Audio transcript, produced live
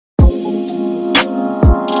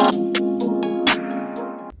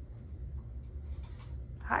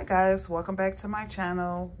Hi guys, welcome back to my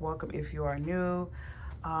channel. Welcome if you are new.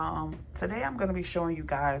 Today I'm going to be showing you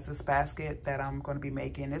guys this basket that I'm going to be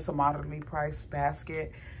making. It's a moderately priced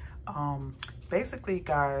basket. Basically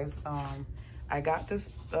guys, I got this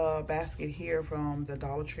basket here from the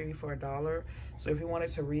Dollar Tree for $1. So if you wanted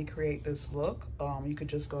to recreate this look, you could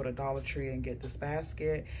just go to Dollar Tree and get this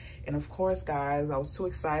basket. And of course guys, I was too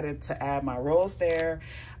excited to add my rose there.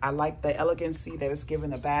 I like the elegancy that it's given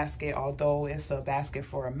the basket, although it's a basket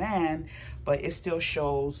for a man, but it still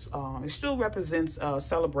shows, it still represents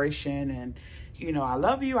celebration and, you know, I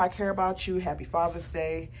love you, I care about you, happy Father's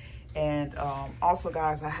Day. And also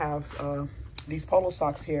guys, I have these polo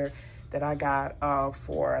socks here that I got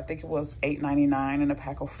for, I think it was $8.99 in a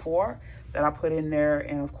pack of 4 that I put in there.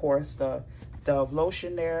 And of course the Dove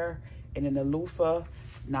lotion there, and then the loofah.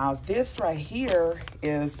 Now this right here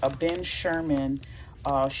is a Ben Sherman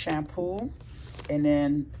shampoo. And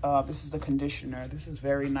then this is the conditioner. This is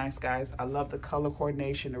very nice guys. I love the color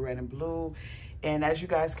coordination, the red and blue. And as you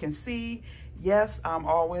guys can see, yes, I'm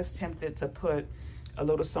always tempted to put a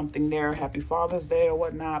little something there, happy Father's Day or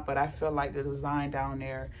whatnot, but I feel like the design down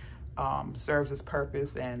there serves its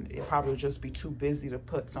purpose, and it probably would just be too busy to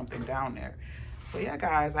put something down there. So yeah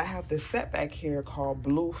guys, I have this set back here called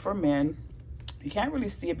Blue for Men. You can't really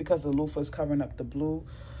see it because the loofah is covering up the blue,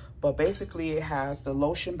 but basically it has the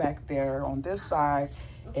lotion back there on this side,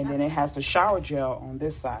 and then it has the shower gel on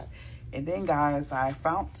this side. And then guys, I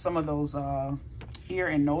found some of those ear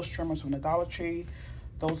and nose trimmers from the Dollar Tree.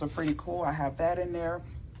 Those are pretty cool. I have that in there.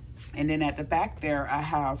 And then at the back there, I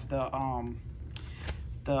have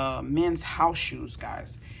the men's house shoes,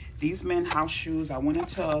 guys. These men's house shoes, I went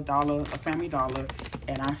into a Family Dollar,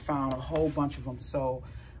 and I found a whole bunch of them. So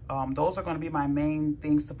those are going to be my main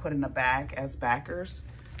things to put in the bag as backers.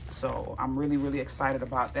 So I'm really, really excited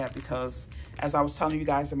about that because as I was telling you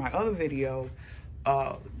guys in my other video,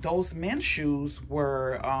 those men's shoes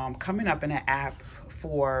were coming up in an app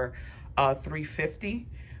for $3.50,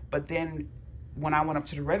 but then when I went up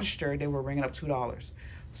to the register, they were ringing up $2.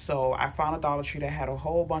 So I found a Dollar Tree that had a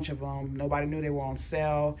whole bunch of them. Nobody knew they were on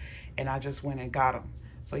sale, and I just went and got them.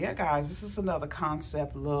 So yeah guys, this is another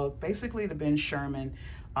concept look. Basically the Ben Sherman,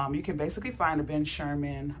 you can basically find the Ben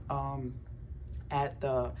Sherman at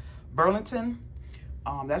the Burlington.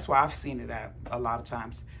 That's where I've seen it at a lot of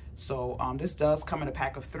times. So this does come in a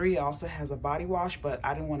pack of 3. It also has a body wash, but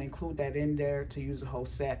I didn't want to include that in there to use the whole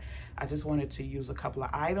set. I just wanted to use a couple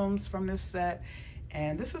of items from this set.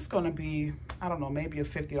 And this is going to be, I don't know, maybe a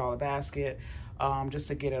 $50 basket just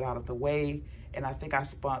to get it out of the way. And I think I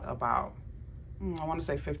spent about, I want to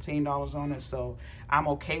say $15 on it. So I'm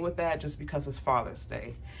okay with that just because it's Father's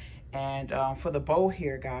Day. And for the bow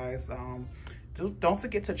here, guys, don't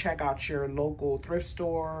forget to check out your local thrift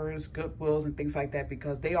stores, Goodwills, and things like that,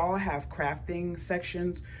 because they all have crafting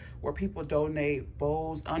sections where people donate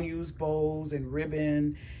bows, unused bows, and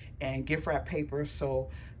ribbon and gift wrap paper. So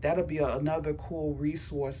that'll be another cool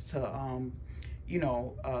resource to, you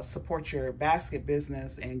know, support your basket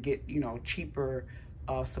business and get, you know, cheaper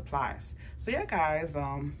supplies. So yeah guys,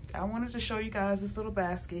 I wanted to show you guys this little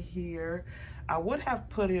basket here. I would have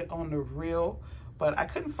put it on the reel, but I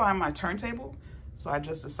couldn't find my turntable. So I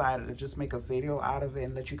just decided to just make a video out of it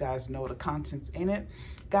and let you guys know the contents in it.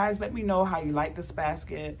 Guys, let me know how you like this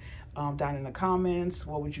basket down in the comments.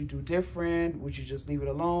 What would you do different? Would you just leave it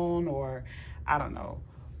alone? Or I don't know.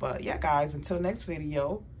 But yeah, guys, until the next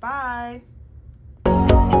video, bye.